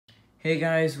Hey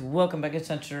guys, welcome back to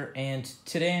Center, and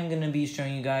today I'm going to be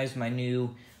showing you guys my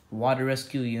new water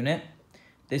rescue unit.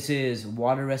 This is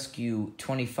Water Rescue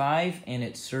 25, and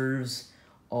it serves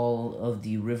all of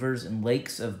the rivers and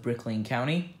lakes of Brick Lane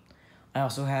County. I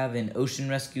also have an ocean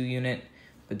rescue unit,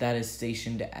 but that is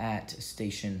stationed at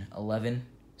Station 11.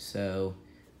 So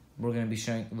we're going to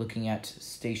be looking at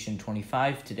Station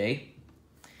 25 today.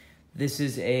 This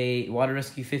is a Water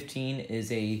Rescue 15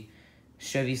 is a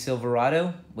Chevy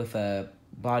Silverado with a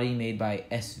body made by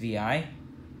SVI.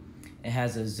 It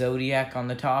has a Zodiac on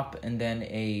the top and then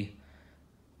a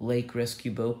lake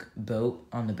rescue boat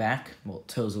on the back. Well, it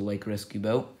tows a lake rescue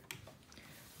boat.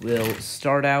 We'll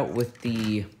start out with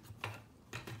the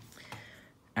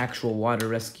actual water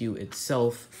rescue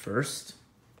itself first.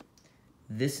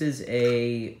 This is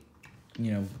a,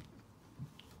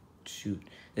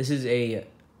 this is a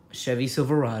Chevy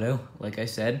Silverado, like I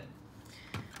said.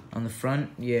 On the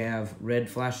front, you have red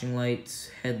flashing lights,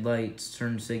 headlights,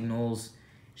 turn signals,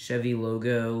 Chevy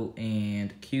logo,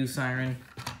 and Q siren.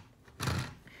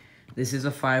 This is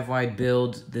a 5-wide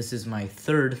build. This is my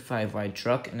third 5-wide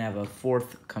truck, and I have a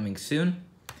fourth coming soon.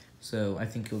 So I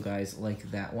think you guys like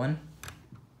that one.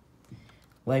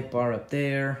 Light bar up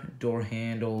there, door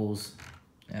handles,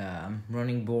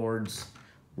 running boards,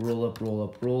 roll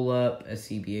up,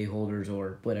 SCBA holders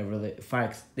or whatever.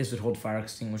 This would hold fire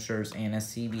extinguishers and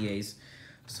SCBAs.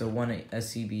 So one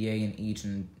SCBA in each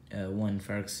and one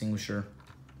fire extinguisher.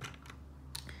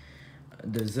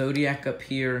 The Zodiac up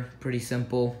here, pretty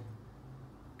simple.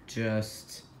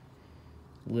 Just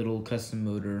little custom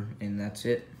motor and that's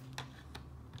it.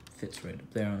 Fits right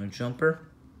up there on a jumper.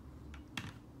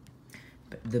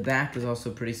 The back is also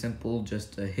pretty simple,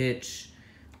 just a hitch.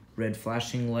 Red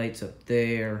flashing lights up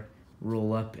there,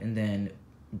 roll up, and then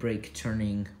brake,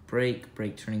 turning, brake.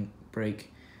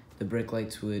 The brake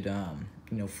lights would,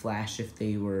 flash if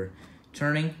they were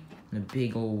turning, and a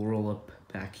big old roll up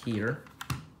back here.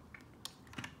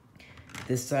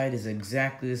 This side is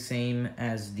exactly the same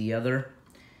as the other,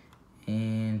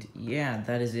 and yeah,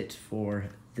 that is it for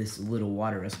this little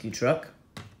water rescue truck.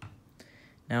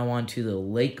 Now on to the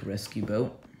lake rescue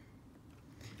boat.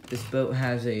 This boat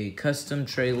has a custom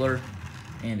trailer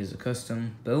and is a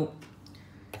custom boat.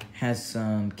 Has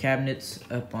some cabinets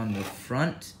up on the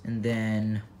front, and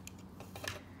then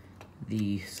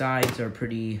the sides are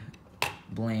pretty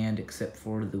bland except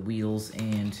for the wheels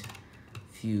and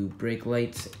a few brake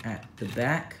lights at the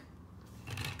back.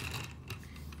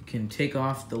 You can take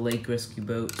off the lake rescue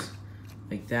boat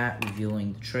like that,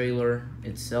 revealing the trailer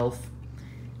itself.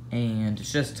 And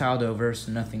it's just tiled over,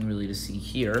 so nothing really to see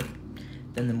here.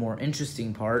 Then the more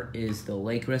interesting part is the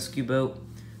lake rescue boat,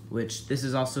 which this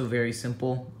is also very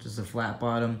simple, just a flat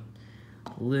bottom,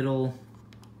 little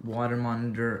water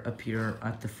monitor up here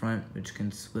at the front, which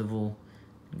can swivel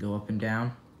and go up and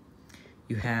down.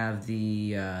 You have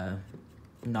the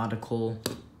nautical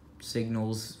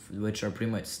signals, which are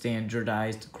pretty much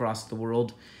standardized across the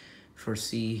world for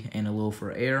sea and a little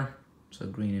for air, so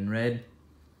green and red.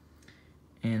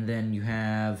 And then you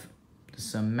have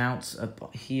some mounts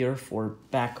up here for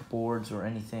backboards or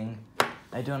anything.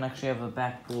 I don't actually have a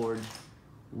backboard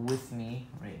with me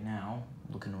right now.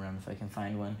 I'm looking around if I can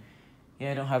find one.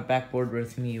 Yeah, I don't have a backboard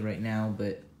with me right now,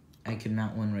 but I could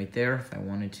mount one right there if I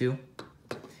wanted to.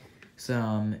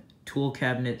 Some tool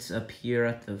cabinets up here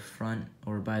at the front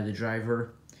or by the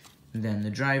driver. And then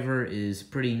the driver is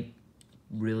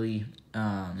really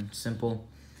simple.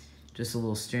 Just a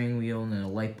little steering wheel and then a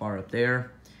light bar up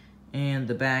there. And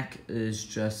the back is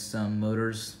just some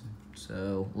motors,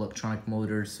 so electronic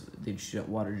motors, they shoot out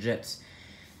water jets.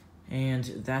 And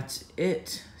that's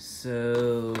it.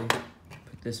 So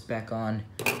put this back on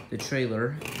the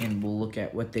trailer and we'll look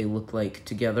at what they look like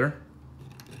together.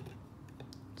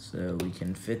 So we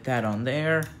can fit that on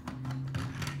there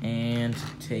and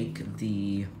take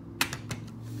the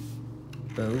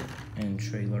boat and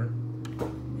trailer.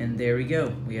 And there we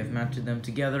go. We have mounted them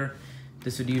together.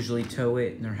 This would usually tow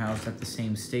it, and they're housed at the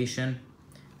same station.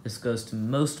 This goes to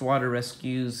most water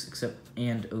rescues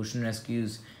and ocean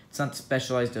rescues. It's not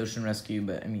specialized ocean rescue,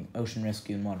 but I mean ocean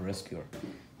rescue and water rescue are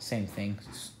same thing.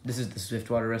 This is the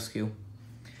Swift Water Rescue.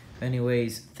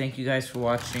 Anyways, thank you guys for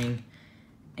watching,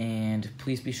 and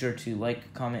please be sure to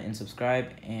like, comment, and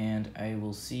subscribe, and I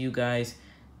will see you guys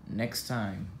next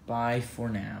time. Bye for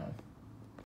now.